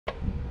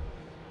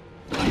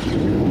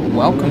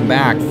welcome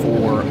back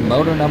for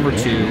Moto number 2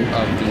 of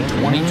the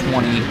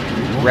 2020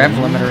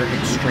 RevLimiter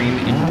Extreme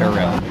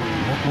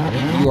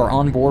Enduro. You are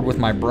on board with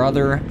my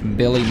brother,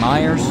 Billy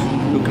Myers,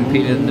 who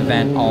competed in the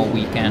event all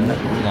weekend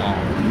long.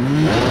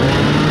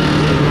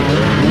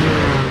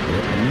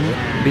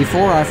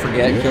 Before I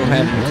forget, go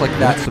ahead and click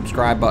that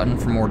subscribe button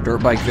for more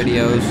dirt bike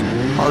videos,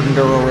 hard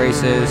enduro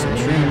races,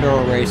 extreme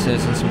enduro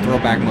races, and some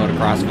throwback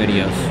motocross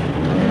videos.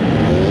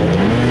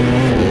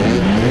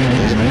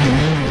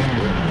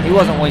 He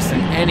wasn't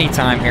wasting any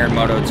time here in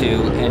Moto 2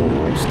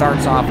 and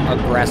starts off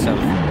aggressive.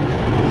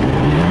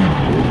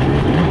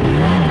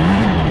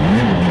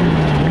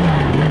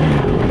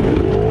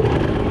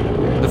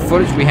 The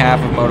footage we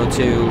have of Moto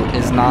 2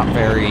 is not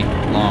very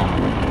long.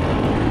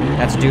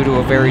 That's due to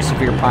a very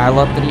severe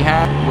pileup that he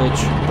had,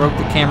 which broke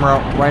the camera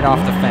right off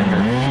the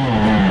fender.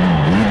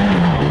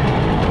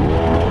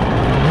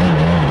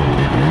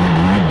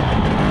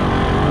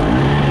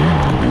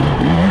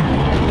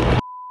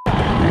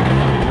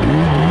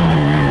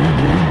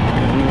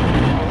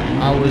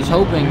 I was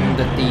hoping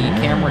that the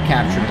camera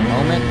captured the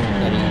moment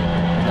that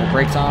it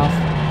breaks off,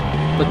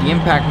 but the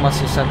impact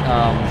must have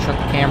shut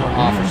the camera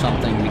off or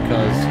something,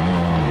 because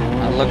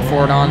I looked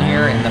for it on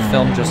here and the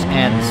film just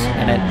ends,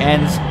 and it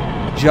ends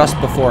just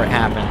before it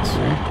happens.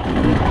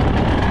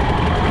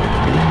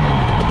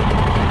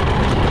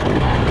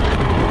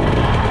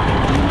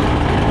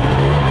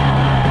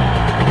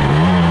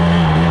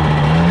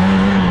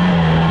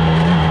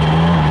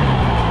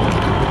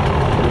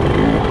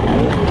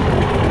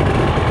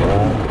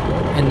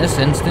 In this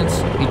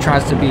instance, he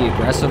tries to be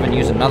aggressive and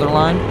use another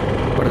line,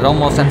 but it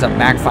almost ends up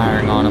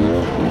backfiring on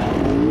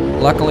him.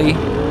 Luckily,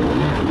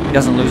 he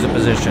doesn't lose a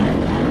position.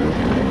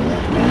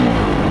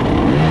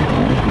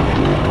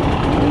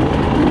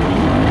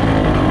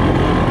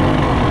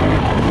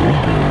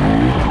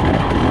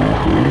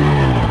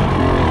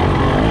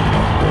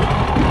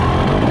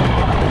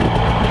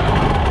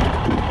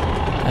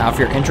 Now, if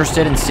you're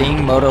interested in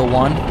seeing Moto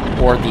 1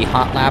 or the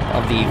hot lap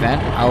of the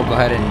event, I will go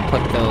ahead and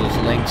put those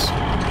links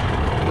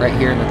right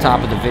here in the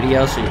top of the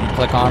video, so you can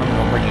click on them and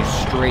it'll bring you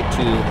straight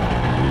to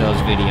those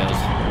videos.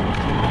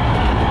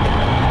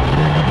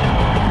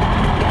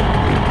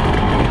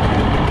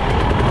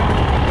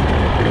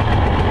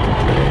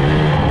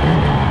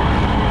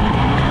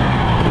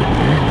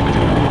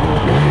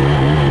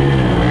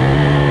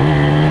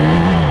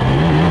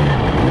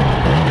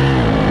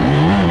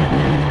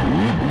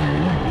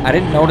 I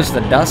didn't notice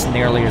the dust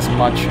nearly as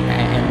much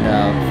in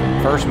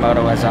the first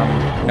moto as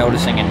I'm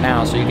noticing it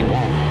now, so you can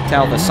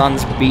tell the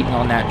sun's beating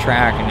on that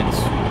track, and it's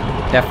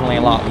definitely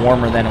a lot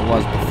warmer than it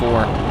was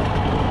before.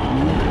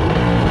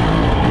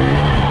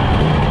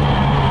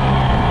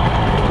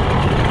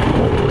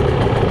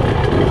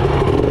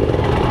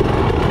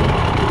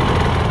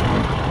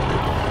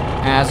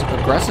 As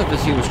aggressive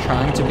as he was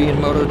trying to be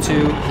in Moto 2,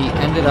 he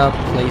ended up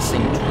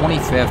placing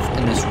 25th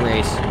in this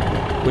race,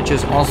 which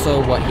is also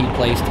what he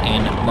placed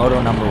in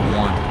Moto number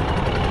 1.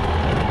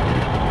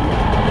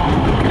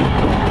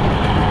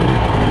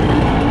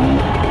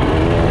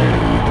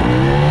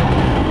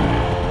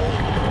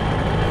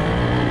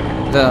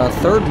 The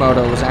third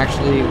moto was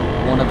actually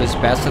one of his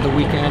best of the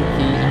weekend.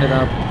 He ended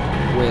up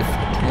with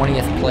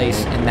 20th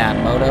place in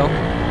that moto.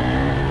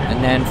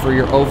 And then for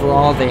your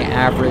overall, they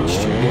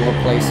averaged your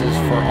places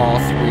for all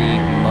 3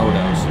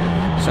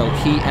 motos. So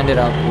he ended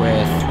up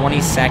with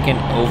 22nd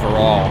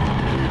overall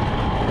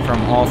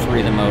from all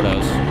 3 of the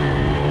motos.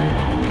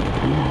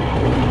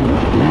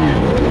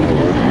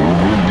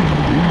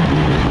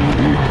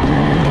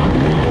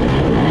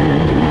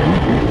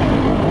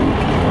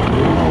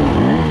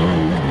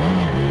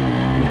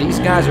 These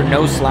guys are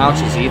no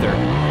slouches either.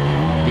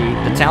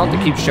 The talent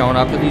that keeps showing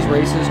up at these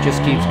races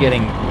just keeps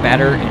getting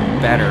better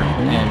and better,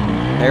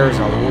 and there's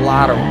a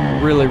lot of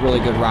really, really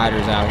good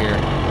riders out here.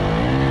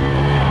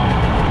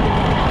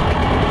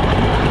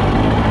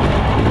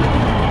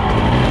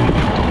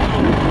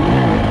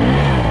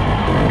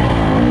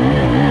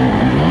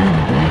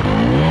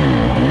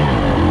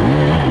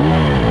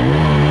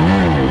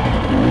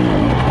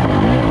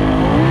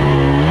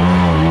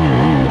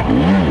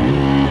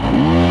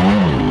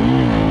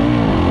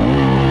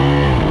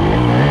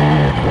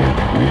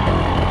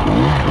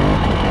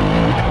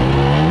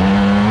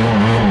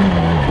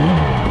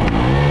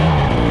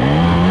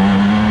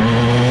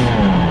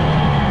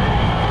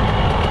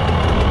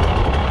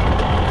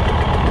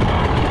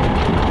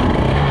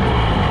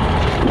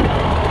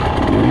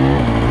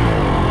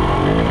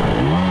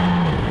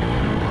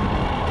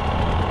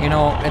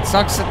 It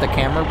sucks that the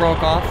camera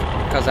broke off,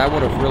 because I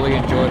would have really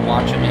enjoyed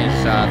watching his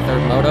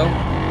third moto.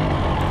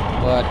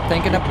 But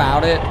thinking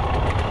about it,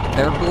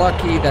 they're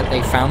lucky that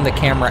they found the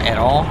camera at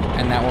all,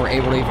 and that we're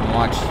able to even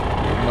watch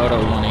Moto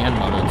 1 and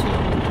Moto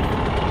 2.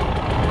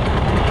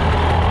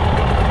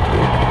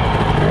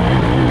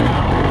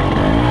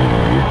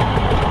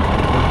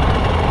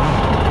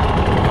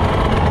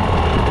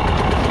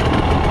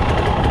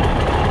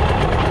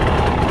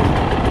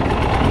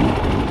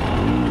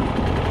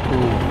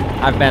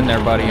 I've been there,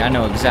 buddy. I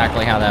know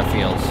exactly how that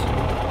feels.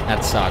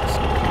 That sucks.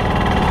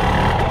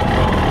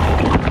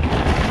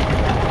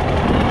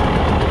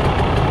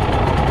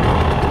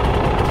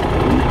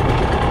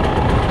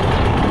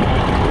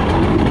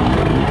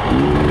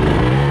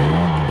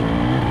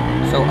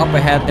 up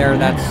ahead there,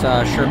 that's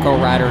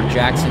Sherco rider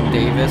Jackson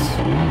Davis.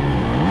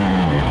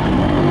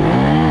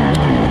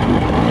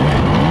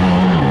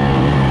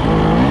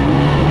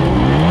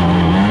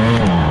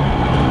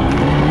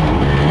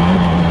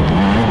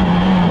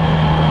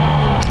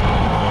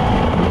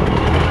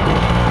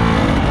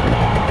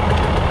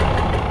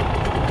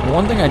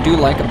 One thing I do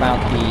like about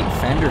the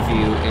fender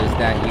view is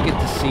that you get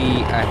to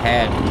see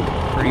ahead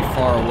pretty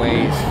far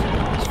away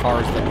as far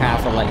as the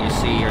path will let you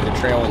see, or the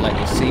trail will let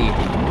you see.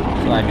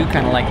 So I do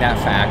kind of like that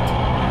fact.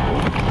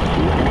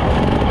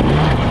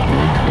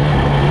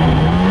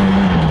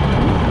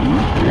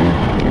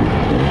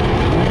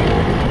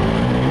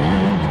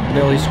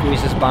 Billy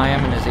squeezes by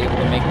him and is able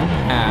to make the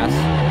pass.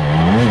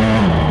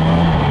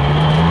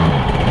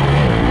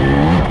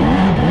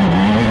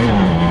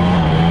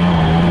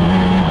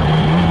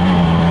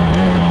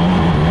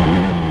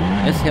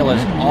 This hill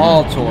is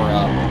all tore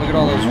up. Look at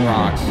all those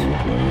rocks.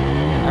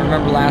 I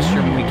remember last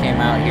year when we came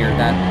out here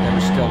that there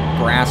was still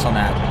grass on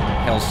that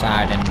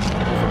hillside and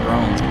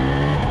overgrown.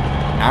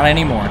 Not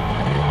anymore.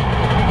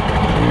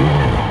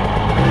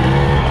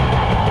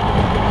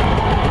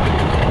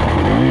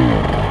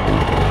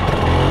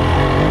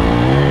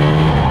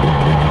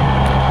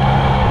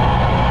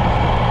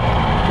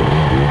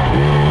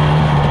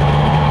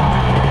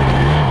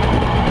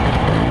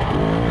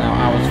 Now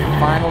I was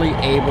finally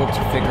able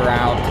to figure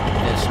out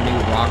this new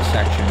rock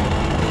section.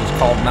 It's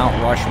called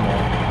Mount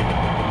Rushmore.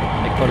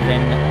 They put it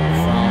in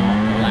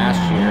from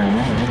last year,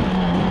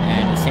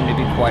 and it seemed to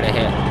be quite a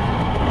hit.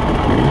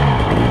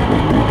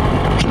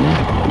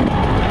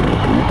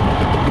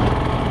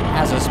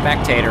 As a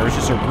spectator, it's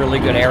just a really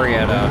good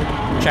area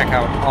to check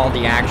out all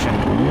the action.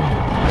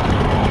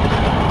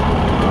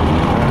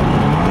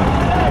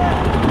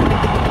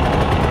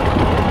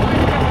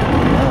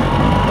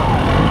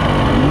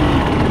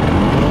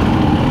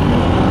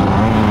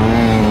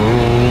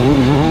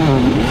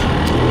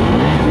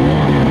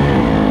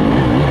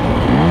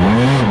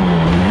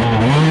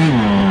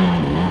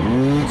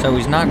 So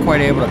he's not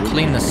quite able to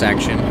clean the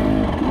section,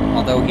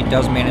 although he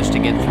does manage to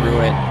get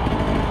through it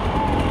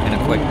in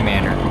a quick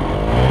manner.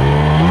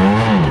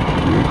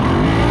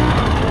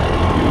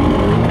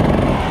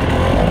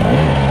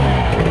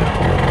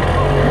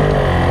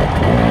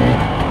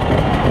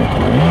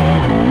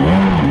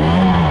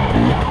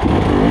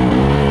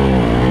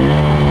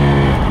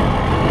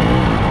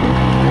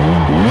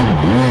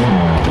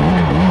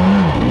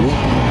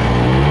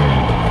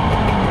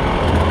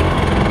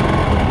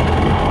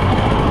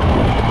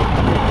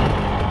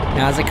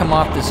 Now, as they come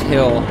off this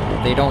hill,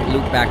 they don't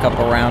loop back up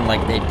around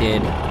like they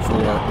did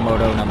for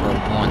Moto number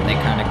 1. They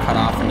kind of cut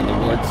off into the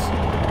woods.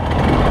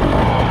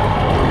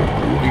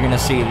 You're going to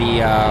see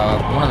the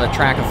one of the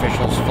track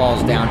officials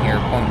falls down here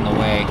pointing the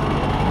way.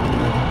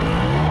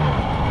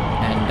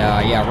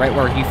 And yeah, right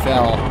where he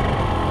fell,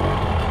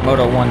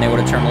 Moto 1, they would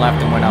have turned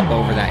left and went up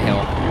over that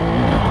hill.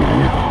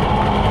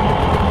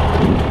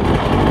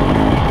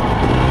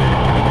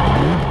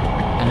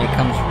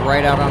 Comes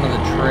right out onto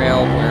the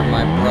trail where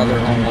my brother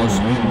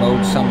almost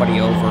mowed somebody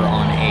over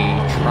on a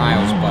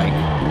trials bike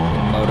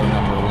in Moto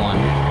number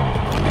 1.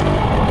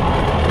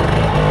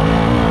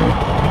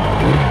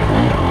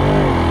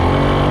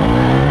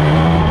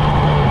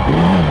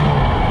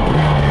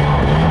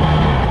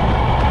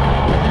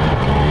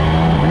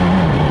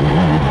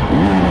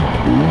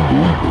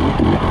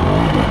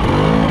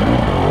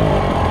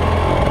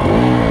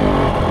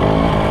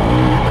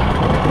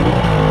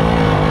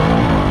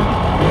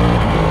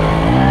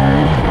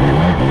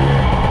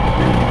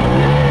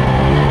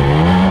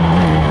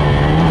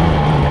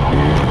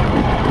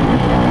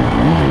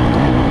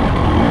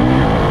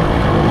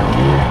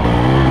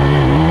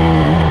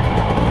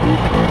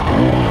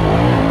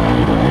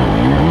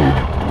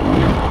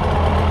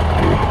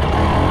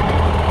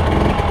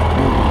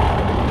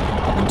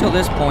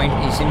 This point,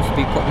 he seems to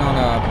be putting on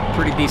a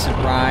pretty decent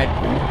ride.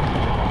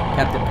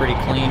 Kept it pretty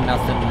clean,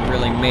 nothing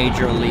really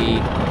majorly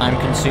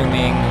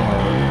time-consuming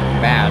or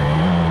bad.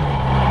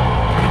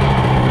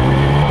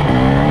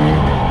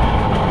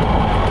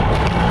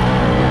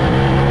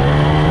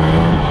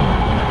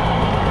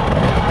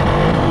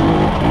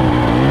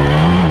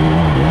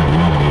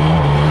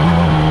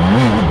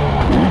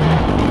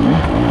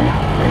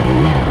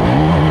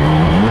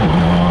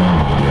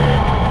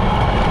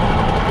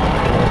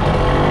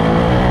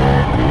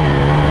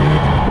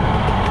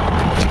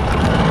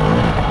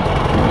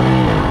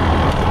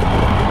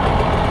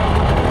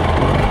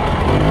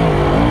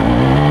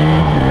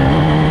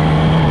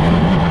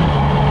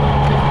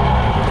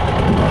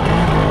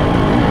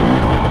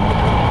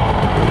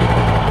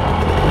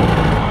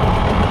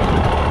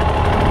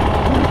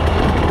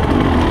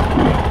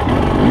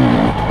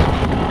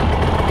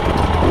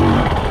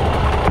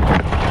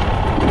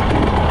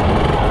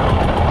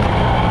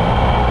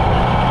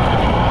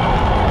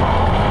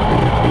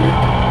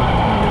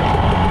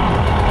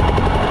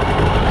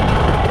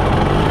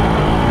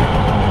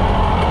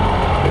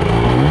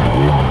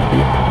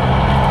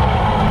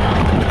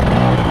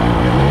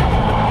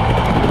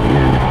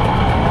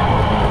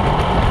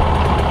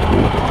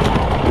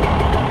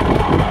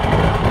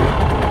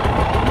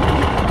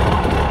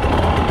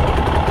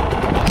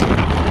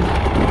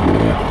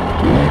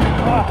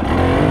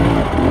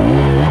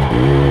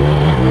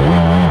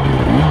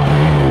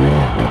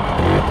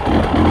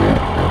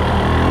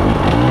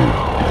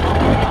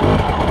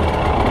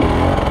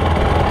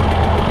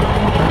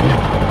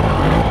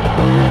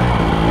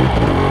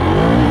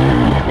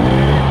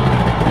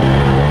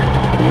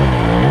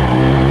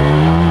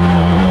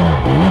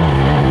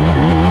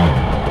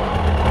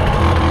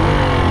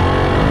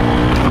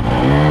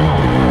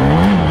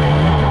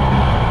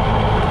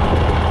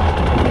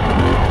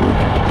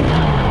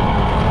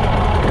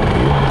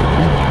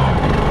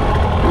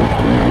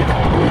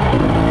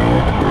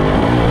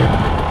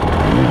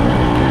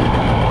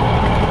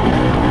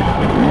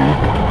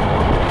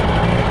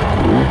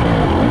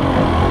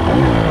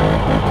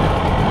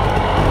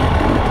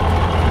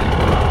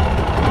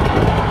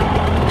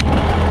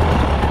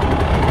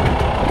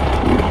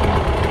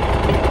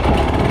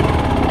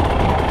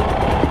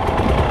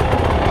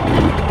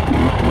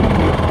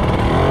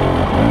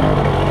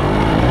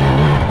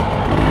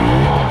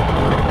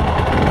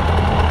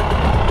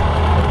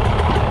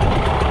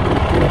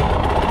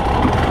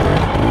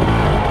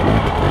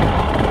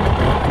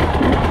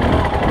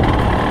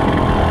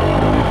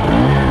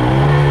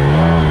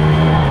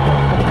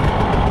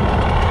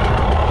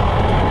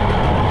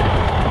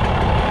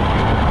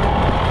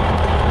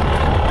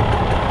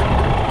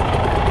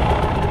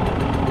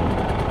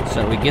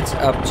 it gets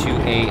up to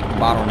a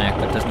bottleneck,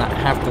 but does not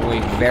have to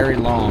wait very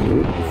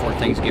long before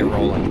things get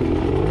rolling.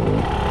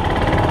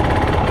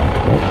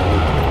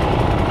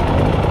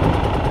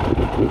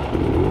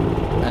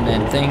 And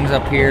then things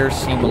up here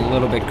seem a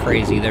little bit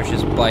crazy. There's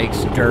just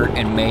bikes, dirt,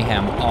 and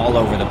mayhem all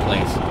over the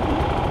place.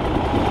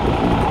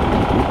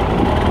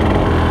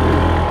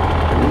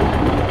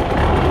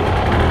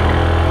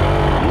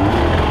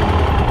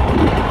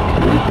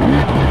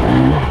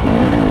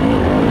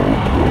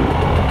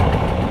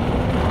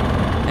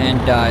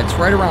 And it's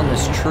right around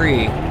this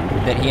tree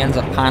that he ends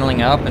up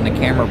piling up and the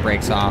camera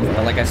breaks off.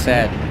 But like I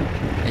said,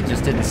 it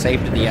just didn't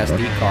save to the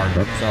SD card.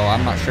 So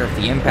I'm not sure if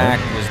the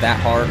impact was that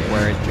hard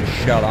where it just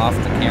shut off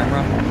the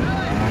camera,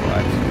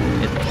 but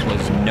it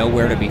was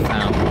nowhere to be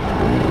found.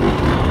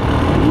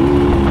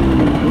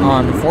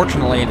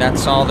 Unfortunately,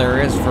 that's all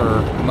there is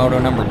for Moto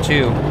number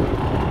 2.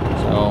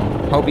 So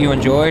hope you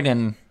enjoyed,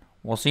 and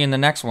we'll see you in the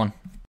next one.